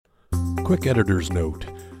Quick editor's note.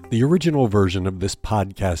 The original version of this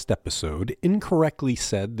podcast episode incorrectly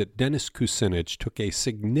said that Dennis Kucinich took a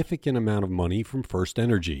significant amount of money from First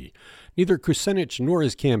Energy. Neither Kucinich nor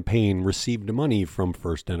his campaign received money from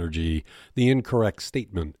First Energy. The incorrect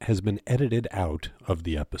statement has been edited out of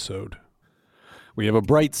the episode. We have a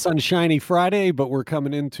bright, sunshiny Friday, but we're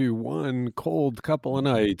coming into one cold couple of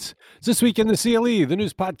nights. It's This Week in the CLE, the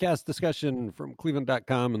news podcast discussion from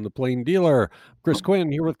Cleveland.com and The Plain Dealer. Chris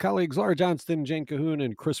Quinn here with colleagues Laura Johnston, Jane Cahoon,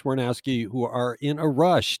 and Chris Warnowski, who are in a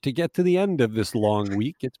rush to get to the end of this long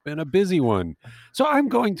week. It's been a busy one. So I'm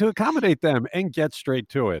going to accommodate them and get straight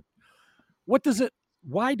to it. Why does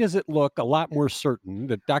it look a lot more certain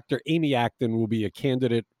that Dr. Amy Acton will be a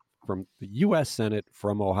candidate from the U.S. Senate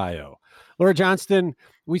from Ohio? Laura Johnston,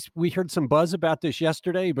 we heard some buzz about this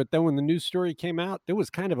yesterday, but then when the news story came out, there was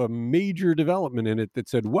kind of a major development in it that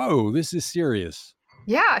said, whoa, this is serious.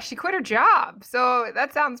 Yeah, she quit her job. So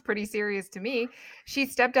that sounds pretty serious to me. She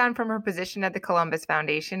stepped down from her position at the Columbus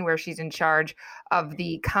Foundation, where she's in charge of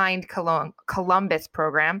the Kind Columbus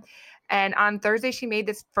program. And on Thursday, she made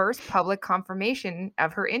this first public confirmation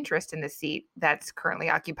of her interest in the seat that's currently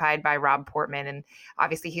occupied by Rob Portman. And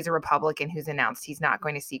obviously, he's a Republican who's announced he's not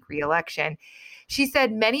going to seek re-election. She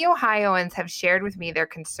said, many Ohioans have shared with me their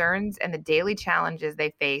concerns and the daily challenges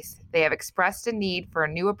they face. They have expressed a need for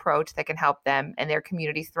a new approach that can help them and their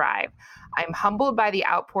communities thrive. I'm humbled by the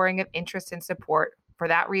outpouring of interest and support. For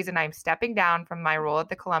that reason, I'm stepping down from my role at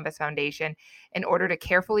the Columbus Foundation in order to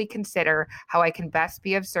carefully consider how I can best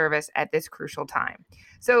be of service at this crucial time.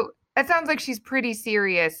 So that sounds like she's pretty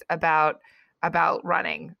serious about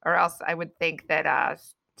running, or else I would think that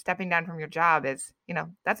stepping down from your job is,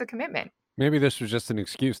 that's a commitment. Maybe this was just an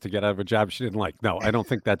excuse to get out of a job she didn't like. No, I don't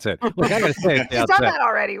think that's it. Look, I got to say, she's done that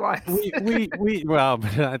already once. Well,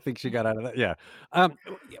 but I think she got out of that. Yeah,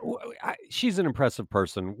 she's an impressive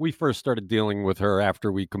person. We first started dealing with her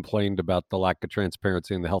after we complained about the lack of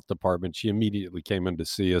transparency in the health department. She immediately came in to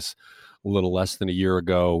see us a little less than a year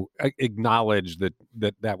ago, acknowledged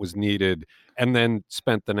that was needed, and then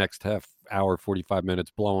spent the next half hour, 45 minutes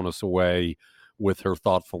blowing us away with her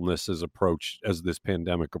thoughtfulness as this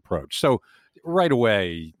pandemic approach. So right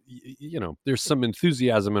away, there's some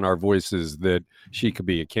enthusiasm in our voices that she could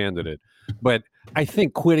be a candidate. But I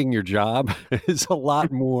think quitting your job is a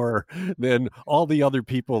lot more than all the other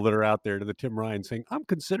people that are out there to the Tim Ryan saying, I'm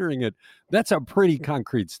considering it. That's a pretty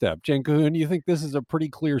concrete step. Jane Cahoon, do you think this is a pretty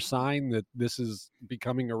clear sign that this is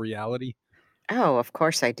becoming a reality? Oh, of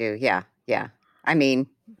course I do. Yeah. I mean,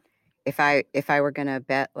 if I were going to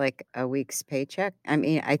bet like a week's paycheck,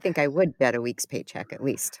 I think I would bet a week's paycheck at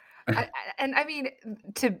least. And I mean,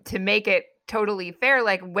 to make it totally fair,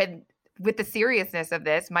 like with the seriousness of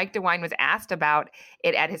this, Mike DeWine was asked about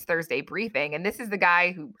it at his Thursday briefing. And this is the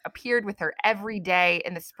guy who appeared with her every day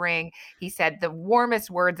in the spring. He said the warmest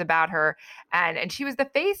words about her. And she was the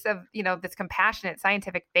face of, this compassionate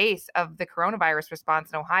scientific face of the coronavirus response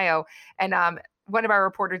in Ohio. And one of our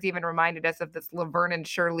reporters even reminded us of this Laverne and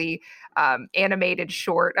Shirley animated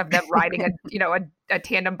short of them riding a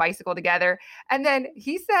tandem bicycle together. And then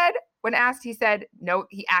when asked, he said no.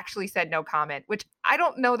 He actually said no comment, which I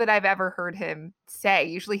don't know that I've ever heard him say.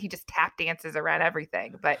 Usually he just tap dances around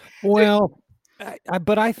everything. But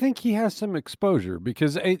but I think he has some exposure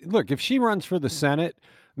because look, if she runs for the Senate,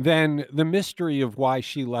 then the mystery of why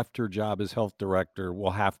she left her job as health director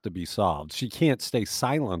will have to be solved. She can't stay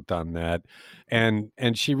silent on that. And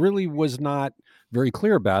she really was not very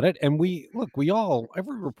clear about it. And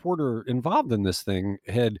every reporter involved in this thing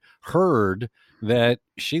had heard that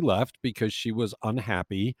she left because she was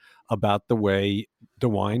unhappy about the way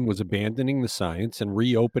DeWine was abandoning the science and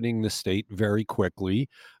reopening the state very quickly.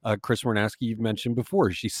 Chris Warnowski, you've mentioned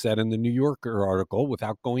before, she said in the New Yorker article,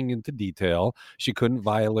 without going into detail, she couldn't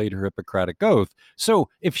violate her Hippocratic oath. So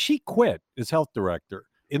if she quit as health director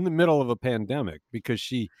in the middle of a pandemic because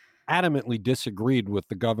she adamantly disagreed with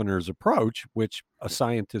the governor's approach, which a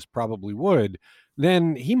scientist probably would,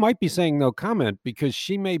 then he might be saying no comment because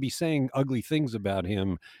she may be saying ugly things about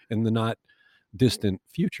him in the not distant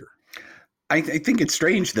future. I think it's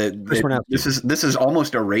strange that this is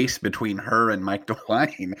almost a race between her and Mike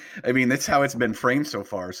DeWine. I mean, that's how it's been framed so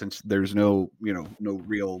far, since there's no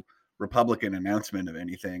real Republican announcement of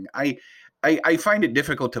anything. I find it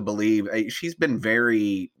difficult to believe. She's been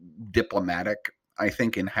very diplomatic, I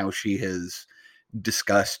think, in how she has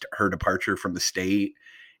discussed her departure from the state.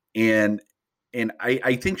 And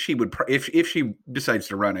I think she would, if she decides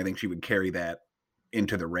to run, I think she would carry that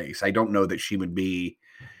into the race. I don't know that she would be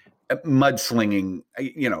mudslinging.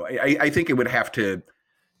 I think it would have to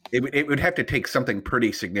take something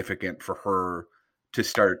pretty significant for her to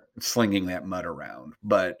start slinging that mud around.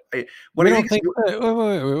 But what I think,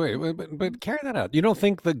 but carry that out. You don't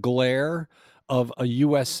think the glare of a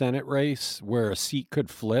U.S. Senate race where a seat could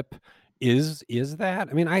flip is that?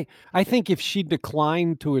 I mean, I think if she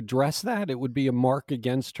declined to address that, it would be a mark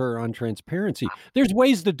against her on transparency. There's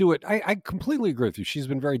ways to do it. I completely agree with you. She's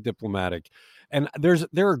been very diplomatic. And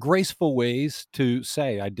there are graceful ways to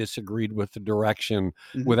say I disagreed with the direction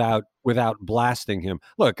without blasting him.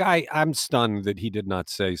 Look, I'm stunned that he did not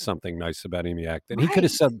say something nice about Amy Acton. He could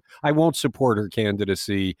have said, I won't support her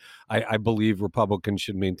candidacy. I believe Republicans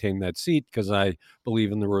should maintain that seat because I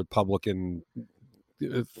believe in the Republican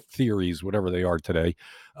theories, whatever they are today.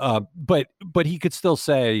 But he could still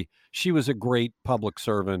say she was a great public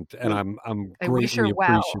servant, and I'm greatly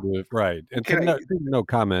appreciative. Right, and no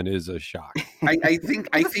comment is a shock. I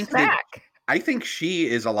think she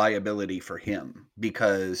is a liability for him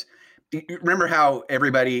because remember how every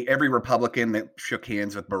Republican that shook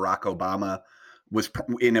hands with Barack Obama was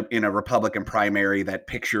in a Republican primary. That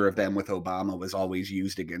picture of them with Obama was always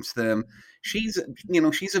used against them. She's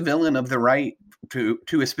a villain of the right to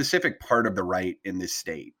a specific part of the right in this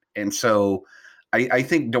state. And so I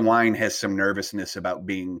think DeWine has some nervousness about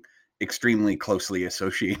being extremely closely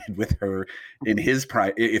associated with her in his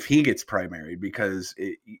if he gets primaried, because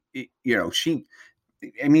they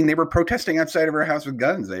were protesting outside of her house with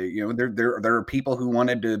guns. There are people who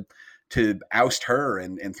wanted to oust her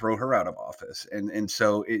and throw her out of office. And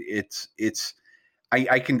so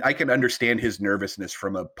I can understand his nervousness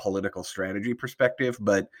from a political strategy perspective,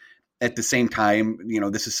 but at the same time,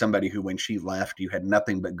 this is somebody who, when she left, you had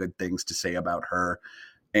nothing but good things to say about her.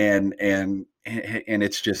 And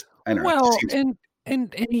it's just, I don't know. Well,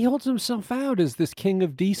 and he holds himself out as this king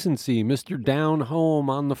of decency, Mr. Down home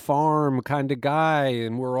on the farm kind of guy,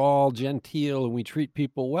 and we're all genteel and we treat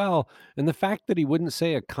people well. And the fact that he wouldn't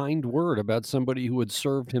say a kind word about somebody who had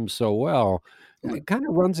served him so well, it kind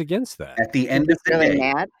of runs against that. At the end of the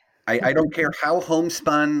day, I don't care how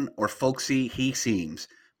homespun or folksy he seems,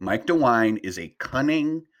 Mike DeWine is a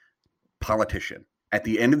cunning politician. At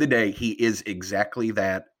the end of the day, he is exactly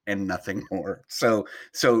that and nothing more. So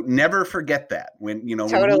never forget that. When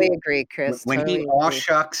agree, Chris. When he aw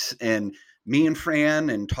shucks and me and Fran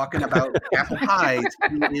and talking about apple pies,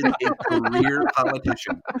 he is a career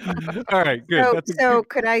politician. All right, good. So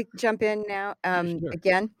could I jump in now? Sure.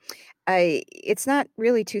 Again, it's not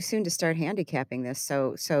really too soon to start handicapping this.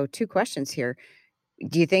 So two questions here.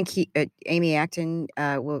 Do you think Amy Acton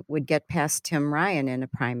would get past Tim Ryan in a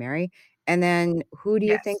primary? And then who do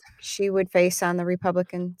you think she would face on the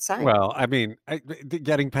Republican side? Well, I mean,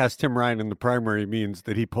 getting past Tim Ryan in the primary means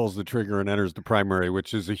that he pulls the trigger and enters the primary,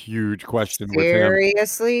 which is a huge question with him.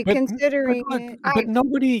 Seriously considering it.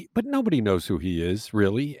 But nobody knows who he is,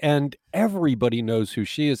 really. And everybody knows who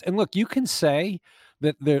she is. And look, you can say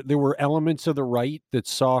that there were elements of the right that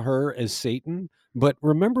saw her as Satan. But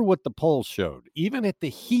remember what the polls showed. Even at the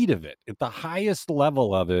heat of it, at the highest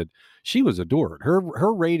level of it, she was adored.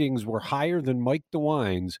 Her ratings were higher than Mike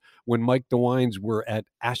DeWine's when Mike DeWine's were at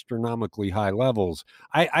astronomically high levels.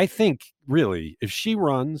 I think, really, if she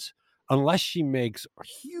runs, unless she makes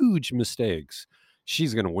huge mistakes,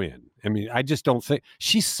 she's going to win. I mean, I just don't think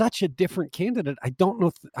she's such a different candidate. I don't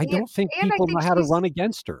know. I don't think people know how to run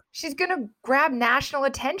against her. She's going to grab national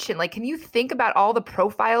attention. Like, can you think about all the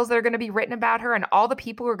profiles that are going to be written about her and all the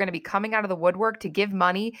people who are going to be coming out of the woodwork to give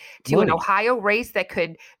money to an Ohio race that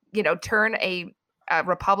could, turn a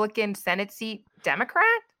Republican Senate seat Democrat?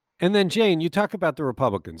 And then, Jane, you talk about the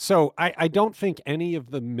Republicans. So I don't think any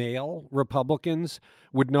of the male Republicans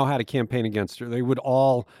would know how to campaign against her. They would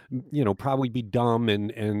all, probably be dumb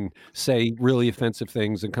and say really offensive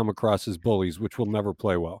things and come across as bullies, which will never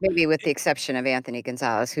play well. Maybe with the exception of Anthony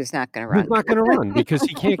Gonzalez, who's not going to run. He's not going to run because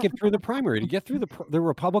he can't get through the primary. To get through the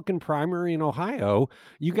Republican primary in Ohio,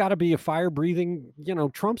 you got to be a fire-breathing,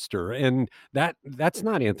 Trumpster. And that's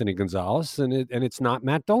not Anthony Gonzalez, and it's not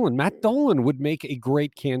Matt Dolan. Matt Dolan would make a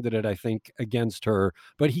great candidate, I think, against her,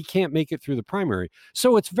 but he can't make it through the primary.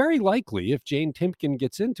 So it's very likely if Jane Timken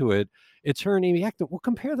gets into it, it's her and Amy Acton. We'll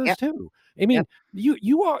compare those two. I mean,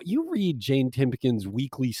 you read Jane Timken's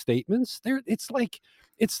weekly statements. It's like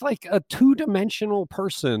a two-dimensional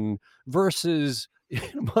person versus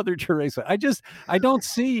Mother Teresa. I don't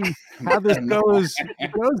see how this goes.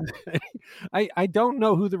 I don't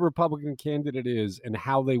know who the Republican candidate is and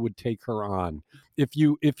how they would take her on. If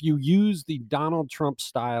you use the Donald Trump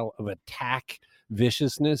style of attack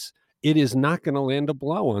viciousness, it is not going to land a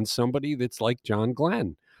blow on somebody that's like John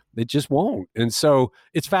Glenn. It just won't. And so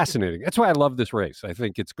it's fascinating. That's why I love this race. I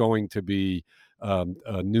think it's going to be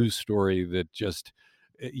a news story that just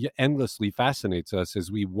endlessly fascinates us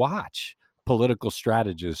as we watch political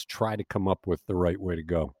strategists try to come up with the right way to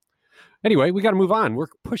go. Anyway, we got to move on. We're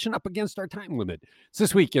pushing up against our time limit. It's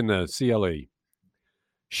this week in the CLE.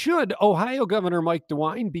 Should Ohio Governor Mike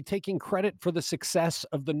DeWine be taking credit for the success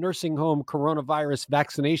of the nursing home coronavirus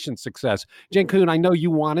vaccination success? Jen Kuhn, I know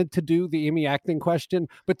you wanted to do the Amy Acton question,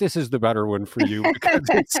 but this is the better one for you because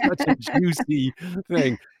it's such a juicy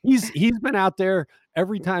thing. He's been out there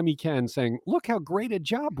every time he can saying, look how great a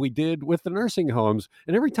job we did with the nursing homes.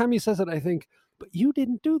 And every time he says it, I think, but you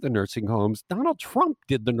didn't do the nursing homes. Donald Trump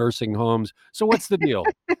did the nursing homes. So what's the deal?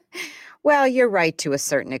 Well, you're right to a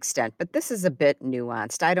certain extent, but this is a bit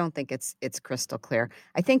nuanced. I don't think it's crystal clear.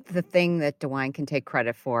 I think the thing that DeWine can take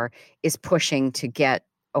credit for is pushing to get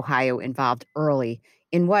Ohio involved early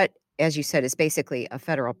in what, as you said, is basically a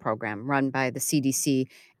federal program run by the CDC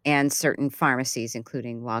and certain pharmacies,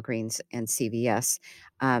 including Walgreens and CVS.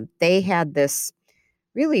 They had this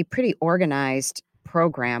really pretty organized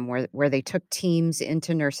program where they took teams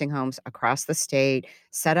into nursing homes across the state,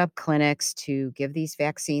 set up clinics to give these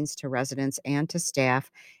vaccines to residents and to staff,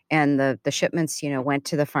 and the shipments, went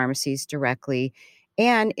to the pharmacies directly.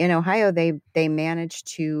 And in Ohio, they managed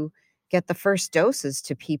to get the first doses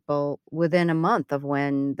to people within a month of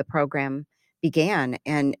when the program began.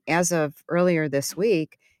 And as of earlier this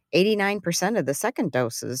week, 89% of the second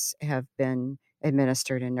doses have been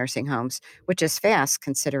administered in nursing homes, which is fast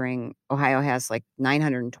considering Ohio has like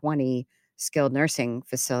 920 skilled nursing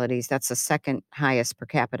facilities. That's the second highest per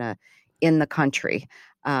capita in the country.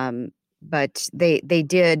 But they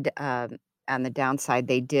did, on the downside,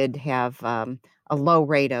 they did have a low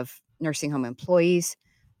rate of nursing home employees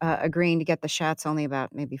agreeing to get the shots, only about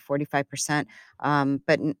maybe 45%.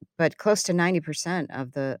 But close to 90%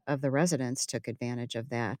 of the residents took advantage of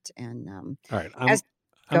that. And all right,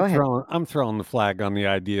 go ahead. I'm throwing the flag on the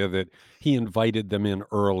idea that he invited them in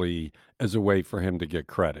early as a way for him to get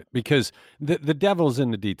credit, because the devil's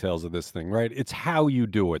in the details of this thing, right? It's how you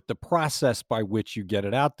do it, the process by which you get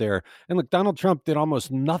it out there. And look, Donald Trump did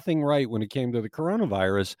almost nothing right when it came to the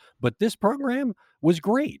coronavirus, but this program was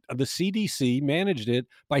great. The CDC managed it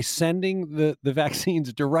by sending the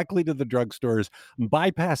vaccines directly to the drugstores,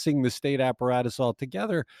 bypassing the state apparatus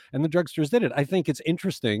altogether, and the drugstores did it. I think it's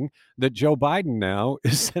interesting that Joe Biden now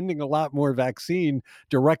is sending a lot more vaccine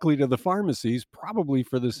directly to the pharmacies, probably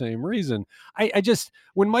for the same reason. I just,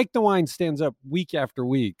 when Mike DeWine stands up week after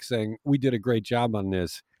week saying we did a great job on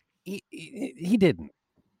this, he didn't.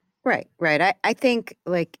 Right. I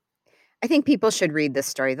think people should read this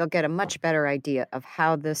story. They'll get a much better idea of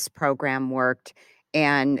how this program worked.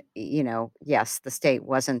 And, yes, the state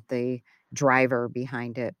wasn't the driver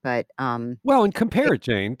behind it, but well, and compare it,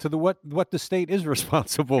 Jane, to what the state is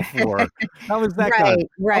responsible for. How is that going?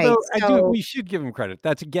 Right. Although we should give them credit.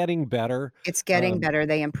 That's getting better. It's getting better.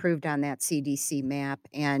 They improved on that CDC map,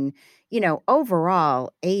 and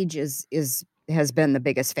overall, age has been the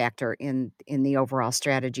biggest factor in the overall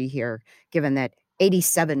strategy here, given that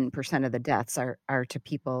 87% of the deaths are to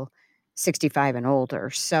people 65 and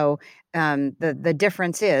older. So the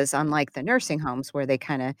difference is, unlike the nursing homes where they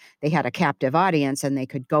had a captive audience and they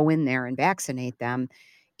could go in there and vaccinate them,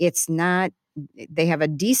 it's not. They have a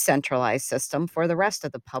decentralized system for the rest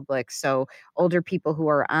of the public. So older people who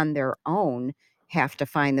are on their own have to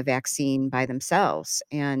find the vaccine by themselves,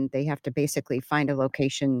 and they have to basically find a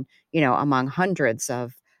location, among hundreds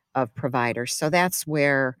of providers. So that's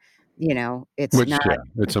where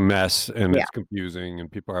it's a mess, and it's confusing,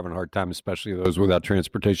 and people are having a hard time, especially those without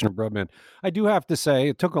transportation or broadband. I do have to say,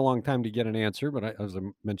 it took a long time to get an answer, but as I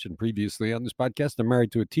mentioned previously on this podcast, I'm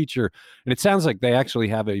married to a teacher, and it sounds like they actually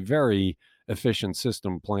have a very efficient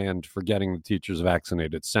system planned for getting the teachers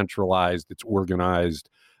vaccinated. It's centralized, it's organized.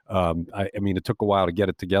 I mean, it took a while to get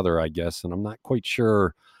it together, I guess, and I'm not quite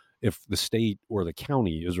sure if the state or the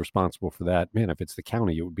county is responsible for that. Man, if it's the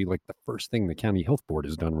county, it would be like the first thing the county health board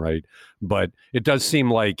has done right. But it does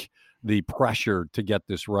seem like the pressure to get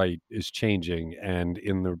this right is changing. And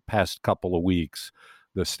in the past couple of weeks,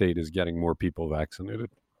 the state is getting more people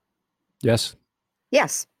vaccinated. Yes?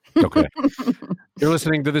 Yes. Okay. You're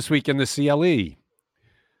listening to This Week in the CLE.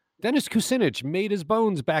 Dennis Kucinich made his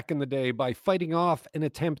bones back in the day by fighting off an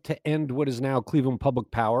attempt to end what is now Cleveland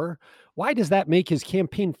Public Power. Why does that make his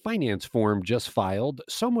campaign finance form, just filed,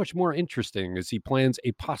 so much more interesting as he plans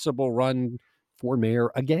a possible run for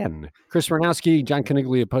mayor again? Chris Ranowski, John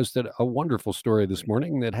Caniglia posted a wonderful story this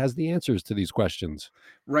morning that has the answers to these questions.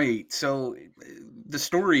 Right. So the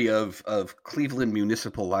story of Cleveland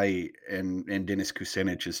Municipal Light and Dennis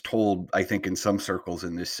Kucinich is told, I think, in some circles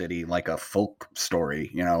in this city like a folk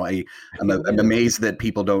story. I'm amazed that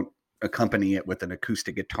people don't accompany it with an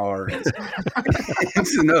acoustic guitar.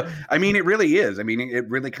 No, I mean, it really is. I mean, it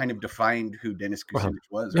really kind of defined who Dennis Kucinich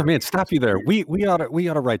was. I mean, stop you there. We ought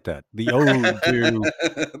to write that. The ode to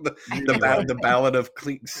the ballad of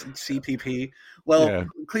CPP. Well,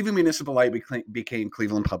 Cleveland Municipal Light became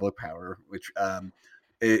Cleveland Public Power, which,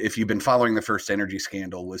 if you've been following the First Energy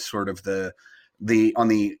scandal, was sort of the on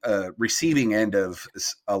the receiving end of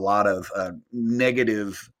a lot of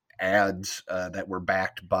negative ads that were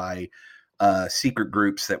backed by secret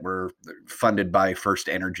groups that were funded by First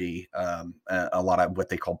Energy, a lot of what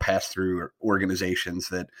they call pass-through organizations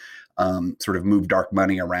that sort of move dark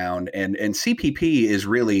money around. And CPP is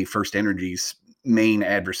really First Energy's main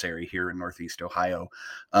adversary here in Northeast Ohio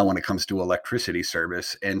when it comes to electricity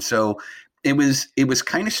service. And so it was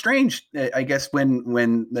kind of strange, I guess,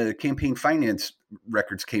 when the campaign finance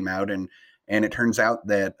records came out, and it turns out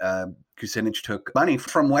that Kucinich took money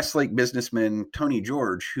from Westlake businessman Tony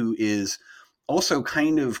George, who is also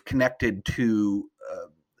kind of connected to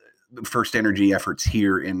First Energy efforts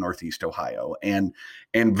here in Northeast Ohio, and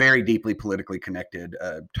very deeply politically connected.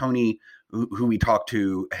 Tony, who we talked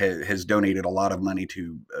to, has donated a lot of money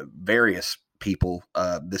to various people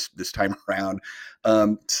this time around.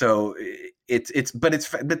 So but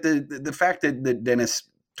the fact that Dennis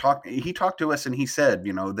talked to us, and he said,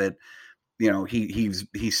 that,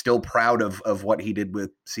 he's still proud of what he did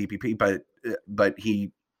with CPP, but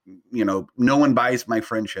he, no one buys my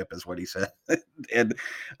friendship, is what he said. and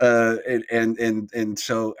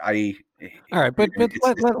so all right, but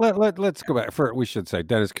let's go back. We should say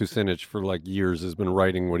Dennis Kucinich for like years has been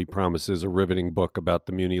writing what he promises a riveting book about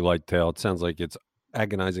the Muni light tail. It sounds like it's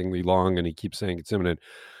agonizingly long, and he keeps saying it's imminent.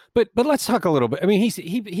 But let's talk a little bit. I mean,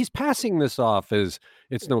 he's passing this off as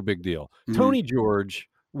it's no big deal. Mm-hmm. Tony George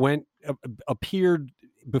appeared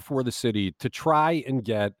before the city to try and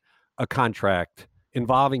get a contract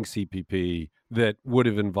involving CPP that would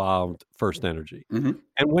have involved First Energy. Mm-hmm.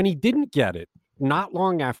 And when he didn't get it, not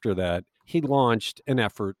long after that, he launched an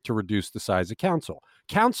effort to reduce the size of council.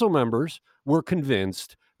 Council members were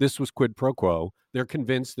convinced this was quid pro quo. They're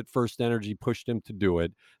convinced that First Energy pushed him to do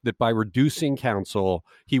it, that by reducing council,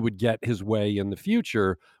 he would get his way in the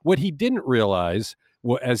future. What he didn't realize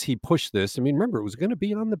as he pushed this, I mean, remember, it was going to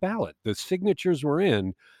be on the ballot. The signatures were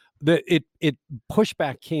in. It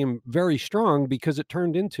pushback came very strong because it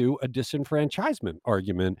turned into a disenfranchisement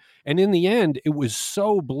argument. And in the end, it was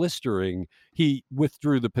so blistering, he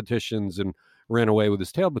withdrew the petitions and ran away with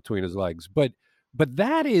his tail between his legs. But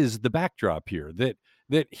that is the backdrop here,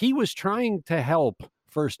 that he was trying to help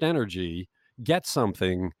First Energy get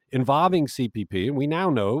something involving CPP. And we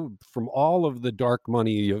now know from all of the dark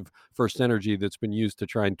money of First Energy that's been used to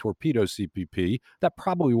try and torpedo CPP, that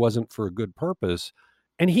probably wasn't for a good purpose.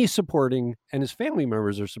 And he's supporting, and his family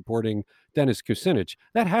members are supporting Dennis Kucinich.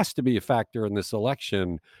 That has to be a factor in this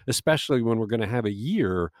election, especially when we're going to have a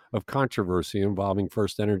year of controversy involving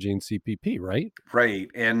First Energy and CPP, right? Right.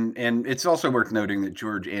 And it's also worth noting that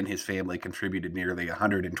George and his family contributed nearly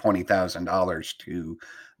 $120,000 to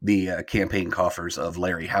the campaign coffers of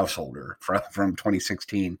Larry Householder from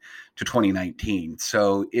 2016 to 2019.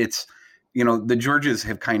 So it's, the Georges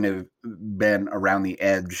have kind of been around the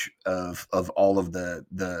edge of all of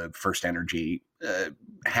the First Energy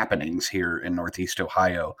happenings here in Northeast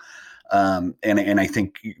Ohio. And I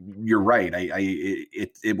think you're right.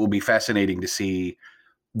 It will be fascinating to see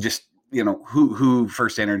just, who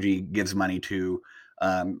First Energy gives money to,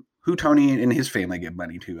 who Tony and his family give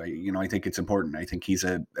money to. I think it's important. I think he's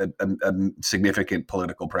a significant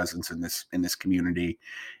political presence in this community,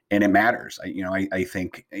 and it matters. I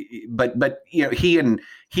think, but he and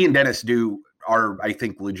Dennis are, I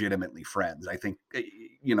think, legitimately friends. I think,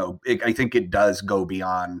 I think it does go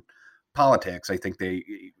beyond politics. I think they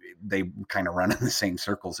kind of run in the same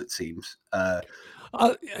circles, it seems.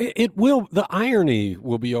 It will. The irony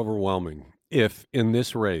will be overwhelming if in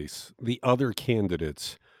this race the other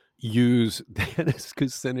candidates use Dennis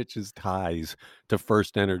Kucinich's ties to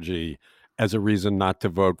First Energy as a reason not to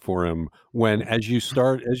vote for him, when, as you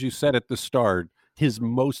said at the start, his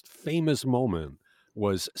most famous moment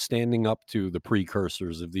was standing up to the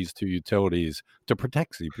precursors of these two utilities to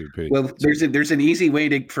protect CPP. Well, there's an easy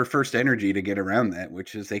way for First Energy to get around that,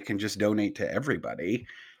 which is they can just donate to everybody.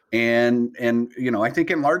 And I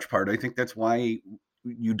think in large part, I think that's why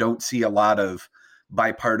you don't see a lot of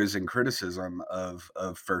bipartisan criticism of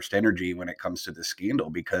First Energy when it comes to the scandal,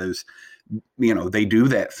 because they do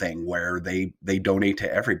that thing where they donate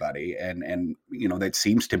to everybody, and that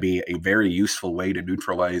seems to be a very useful way to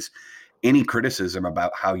neutralize any criticism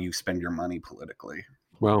about how you spend your money politically.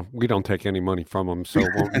 Well, we don't take any money from them, so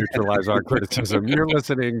it won't neutralize our criticism. You're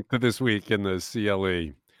listening to This Week in the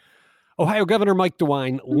CLE. Ohio Governor Mike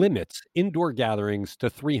DeWine limits indoor gatherings to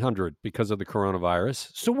 300 because of the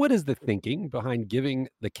coronavirus. So what is the thinking behind giving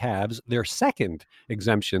the Cavs their second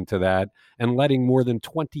exemption to that and letting more than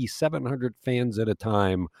 2,700 fans at a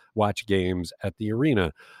time watch games at the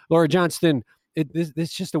arena? Laura Johnston,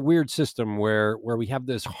 it's just a weird system where we have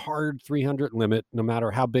this hard 300 limit no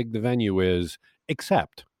matter how big the venue is,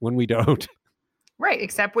 except when we don't. Right,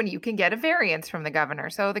 except when you can get a variance from the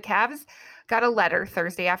governor. So the Cavs got a letter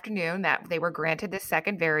Thursday afternoon that they were granted this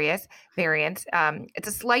second variance. It's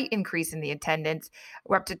a slight increase in the attendance.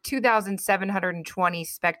 We're up to 2,720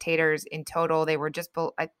 spectators in total. They were just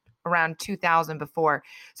around 2,000 before.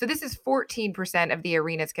 So this is 14% of the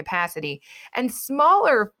arena's capacity. And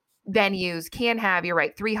smaller venues can have, you're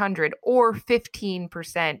right, 300 or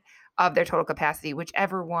 15% of their total capacity,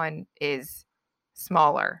 whichever one is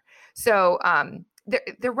smaller. So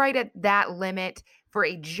they're right at that limit for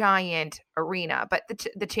a giant arena. But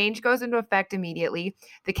the change goes into effect immediately.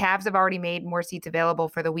 The Cavs have already made more seats available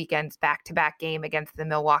for the weekend's back-to-back game against the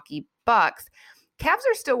Milwaukee Bucks. Cavs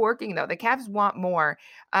are still working, though. The Cavs want more.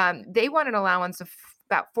 They want an allowance of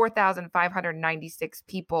about 4,596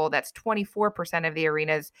 people. That's 24% of the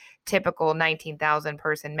arena's typical 19,000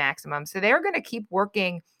 person maximum. So they're going to keep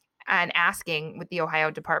working and asking with the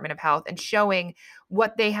Ohio Department of Health and showing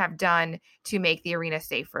what they have done to make the arena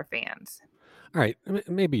safe for fans. All right,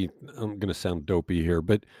 maybe I'm going to sound dopey here,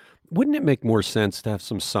 but wouldn't it make more sense to have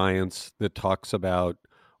some science that talks about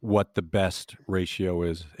what the best ratio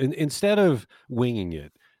is instead of winging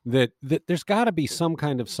it? That there's got to be some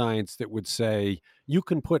kind of science that would say you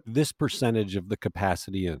can put this percentage of the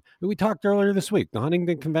capacity in. We talked earlier this week, the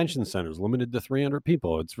Huntington Convention Center is limited to 300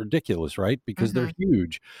 people. It's ridiculous, right? Because they're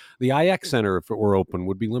huge. The IX Center, if it were open,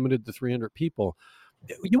 would be limited to 300 people.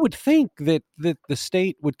 You would think that the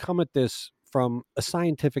state would come at this from a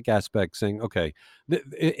scientific aspect, saying, okay,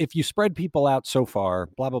 if you spread people out so far,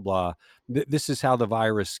 blah, blah, blah, this is how the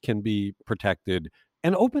virus can be protected,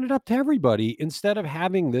 and open it up to everybody instead of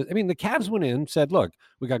having the, I mean, the Cavs went in, said, look,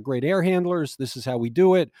 we got great air handlers. This is how we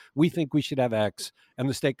do it. We think we should have X. And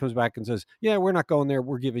the state comes back and says, yeah, we're not going there.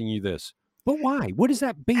 We're giving you this. But why? What is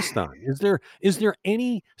that based on? Is there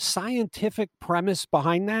any scientific premise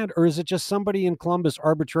behind that? Or is it just somebody in Columbus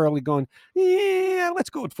arbitrarily going, yeah, let's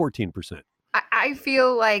go with 14%? I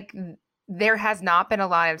feel like there has not been a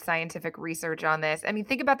lot of scientific research on this. I mean,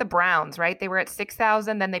 think about the Browns, right? They were at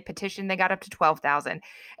 6,000, then they petitioned, they got up to 12,000.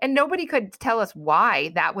 And nobody could tell us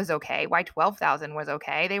why that was okay, why 12,000 was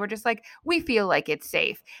okay. They were just like, we feel like it's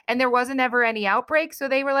safe. And there wasn't ever any outbreak. So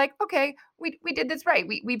they were like, okay, we did this right.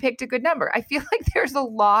 We picked a good number. I feel like there's a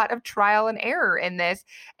lot of trial and error in this.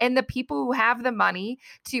 And the people who have the money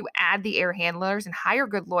to add the air handlers and hire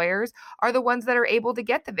good lawyers are the ones that are able to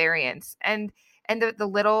get the variance. And the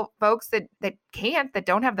little folks that can't, that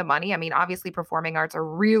don't have the money. I mean, obviously performing arts are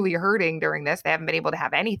really hurting during this. They haven't been able to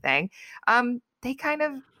have anything. They kind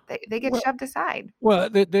of, they get shoved aside. Well,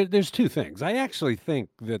 there's two things. I actually think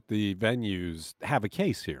that the venues have a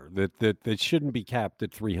case here, that shouldn't be capped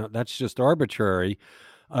at 300. That's just arbitrary.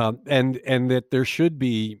 And that there should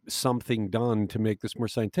be something done to make this more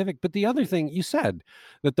scientific. But the other thing, you said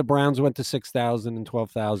that the Browns went to 6,000 and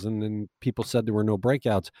 12,000 and people said there were no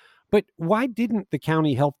breakouts. But why didn't the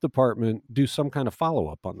county health department do some kind of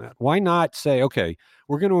follow-up on that? Why not say, okay,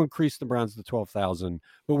 we're going to increase the Browns to 12,000,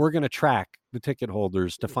 but we're going to track the ticket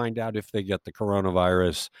holders to find out if they get the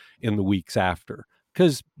coronavirus in the weeks after?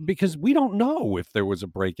 Because we don't know if there was a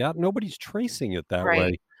breakout. Nobody's tracing it that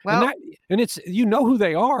way. Well, and it's, you know who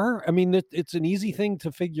they are. I mean, it's an easy thing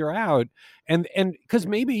to figure out. And because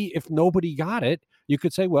maybe if nobody got it, you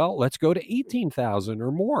could say, well, let's go to 18,000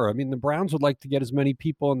 or more. I mean, the Browns would like to get as many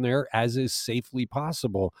people in there as is safely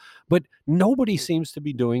possible. But nobody seems to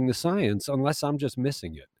be doing the science unless I'm just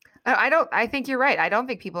missing it. I think you're right. I don't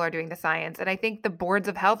think people are doing the science. And I think the boards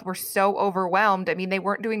of health were so overwhelmed. I mean, they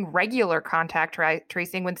weren't doing regular contact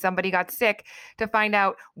tracing when somebody got sick to find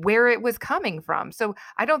out where it was coming from. So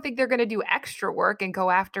I don't think they're going to do extra work and go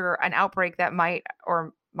after an outbreak that might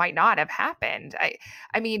or might not have happened.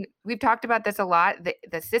 I mean, we've talked about this a lot.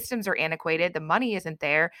 The systems are antiquated. The money isn't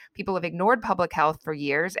there. People have ignored public health for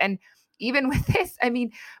years. And even with this, I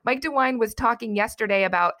mean, Mike DeWine was talking yesterday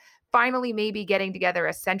about finally maybe getting together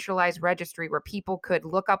a centralized registry where people could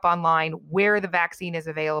look up online where the vaccine is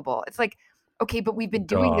available. It's like, okay, but we've been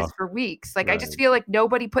doing this for weeks. Like, right. I just feel like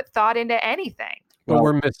nobody put thought into anything. But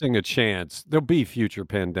we're missing a chance. There'll be future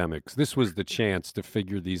pandemics. This was the chance to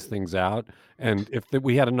figure these things out. And if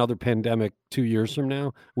we had another pandemic 2 years from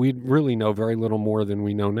now, we'd really know very little more than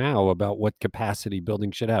we know now about what capacity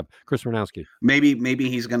buildings should have. Chris Ranowski. Maybe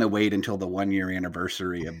he's going to wait until the 1-year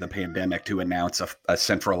anniversary of the pandemic to announce a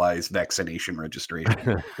centralized vaccination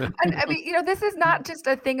registration. And I mean, this is not just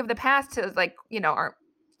a thing of the past to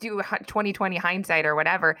do 2020 hindsight or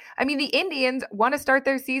whatever. I mean, the Indians want to start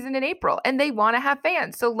their season in April and they want to have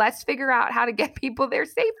fans. So let's figure out how to get people there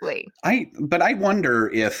safely. But I wonder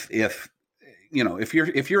if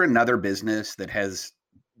you're another business that has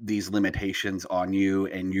these limitations on you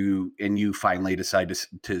and you finally decide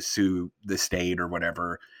to sue the state or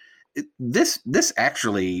whatever, this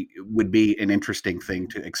actually would be an interesting thing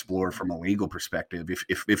to explore from a legal perspective.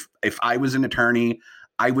 If I was an attorney,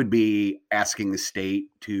 I would be asking the state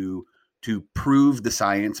to prove the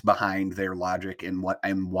science behind their logic and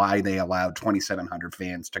why they allowed 2,700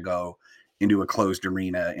 fans to go into a closed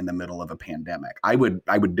arena in the middle of a pandemic. I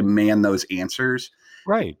would demand those answers.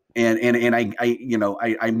 Right. And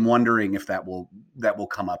I'm wondering if that will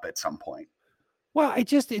come up at some point. Well,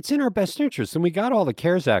 it's in our best interest. And we got all the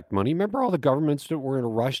CARES Act money. Remember all the governments that were in a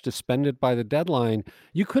rush to spend it by the deadline?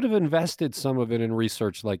 You could have invested some of it in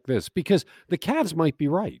research like this, because the Cavs might be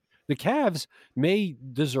right. The Cavs may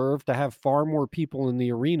deserve to have far more people in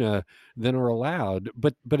the arena than are allowed,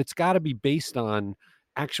 but it's got to be based on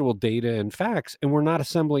actual data and facts. And we're not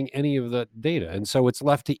assembling any of the data. And so it's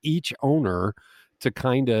left to each owner to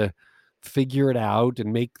kind of figure it out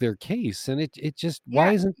and make their case. And it just,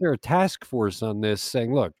 why isn't there a task force on this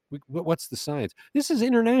saying, look, what's the science? This is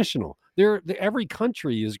international. Every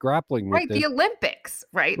country is grappling with this. The Olympics,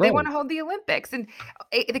 right? They want to hold the Olympics. And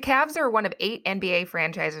the Cavs are one of 8 NBA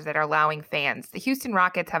franchises that are allowing fans. The Houston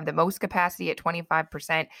Rockets have the most capacity at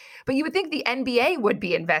 25%. But you would think the NBA would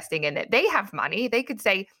be investing in it. They have money. They could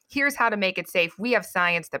say, here's how to make it safe. We have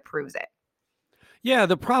science that proves it. Yeah,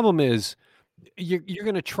 the problem is, you're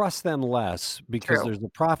going to trust them less because there's a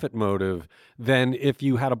profit motive than if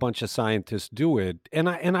you had a bunch of scientists do it. And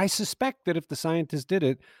I suspect that if the scientists did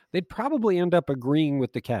it, they'd probably end up agreeing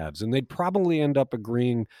with the Cavs, and they'd probably end up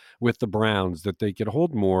agreeing with the Browns that they could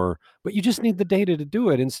hold more. But you just need the data to do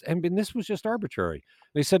it. And this was just arbitrary.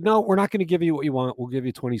 They said, no, we're not going to give you what you want. We'll give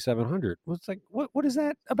you 2,700. Well, it's like, what is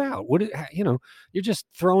that about? You're just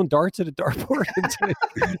throwing darts at a dartboard.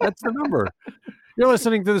 That's the number. You're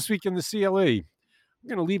listening to This Week in the CLE. We're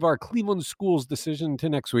going to leave our Cleveland schools decision to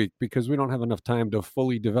next week because we don't have enough time to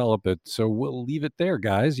fully develop it. So we'll leave it there,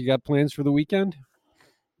 guys. You got plans for the weekend?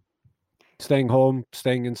 Staying home,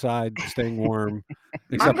 staying inside, staying warm.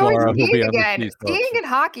 Except Laura, who'll be again. Skiing and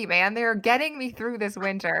hockey, man. They're getting me through this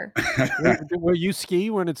winter. Will you ski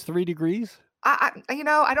when it's 3 degrees? I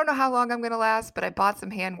don't know how long I'm going to last, but I bought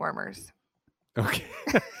some hand warmers. Okay.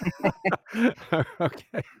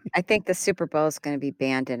 Okay. I think the Super Bowl is going to be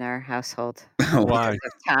banned in our household. Why?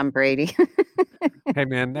 Tom Brady. Hey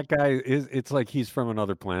man, that guy it's like he's from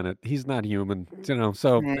another planet. He's not human,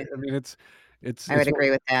 so Right. I mean I would agree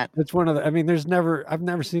with that. It's one of the, I've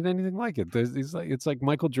never seen anything like it. It's like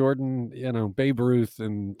Michael Jordan, Babe Ruth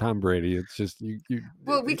and Tom Brady. It's just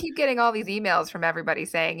Well, we keep getting all these emails from everybody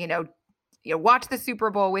saying, watch the Super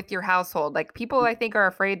Bowl with your household. Like, people, I think, are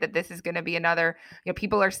afraid that this is going to be another,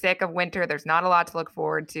 people are sick of winter. There's not a lot to look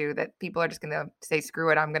forward to, that people are just going to say,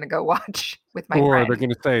 screw it, I'm going to go watch with my friend. Or they're going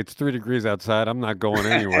to say, it's 3 degrees outside. I'm not going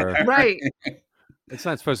anywhere. Right. It's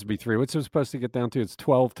not supposed to be 3. What's it supposed to get down to? It's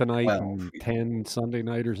 12 tonight and 10 Sunday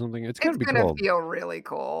night or something. It's going to be cold. Feel really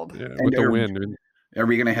cold. Yeah, with the wind. Are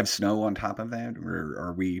we going to have snow on top of that, or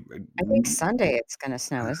are we? I think Sunday it's going to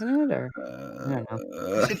snow, isn't it? Or I don't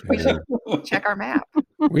know. We should check our map.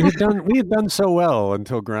 We had done so well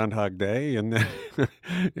until Groundhog Day, and then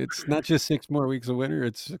it's not just 6 more weeks of winter;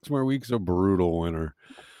 it's 6 more weeks of brutal winter.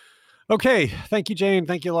 Okay, thank you, Jane.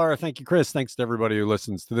 Thank you, Laura. Thank you, Chris. Thanks to everybody who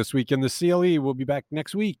listens to This Week in the CLE. We'll be back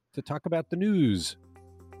next week to talk about the news.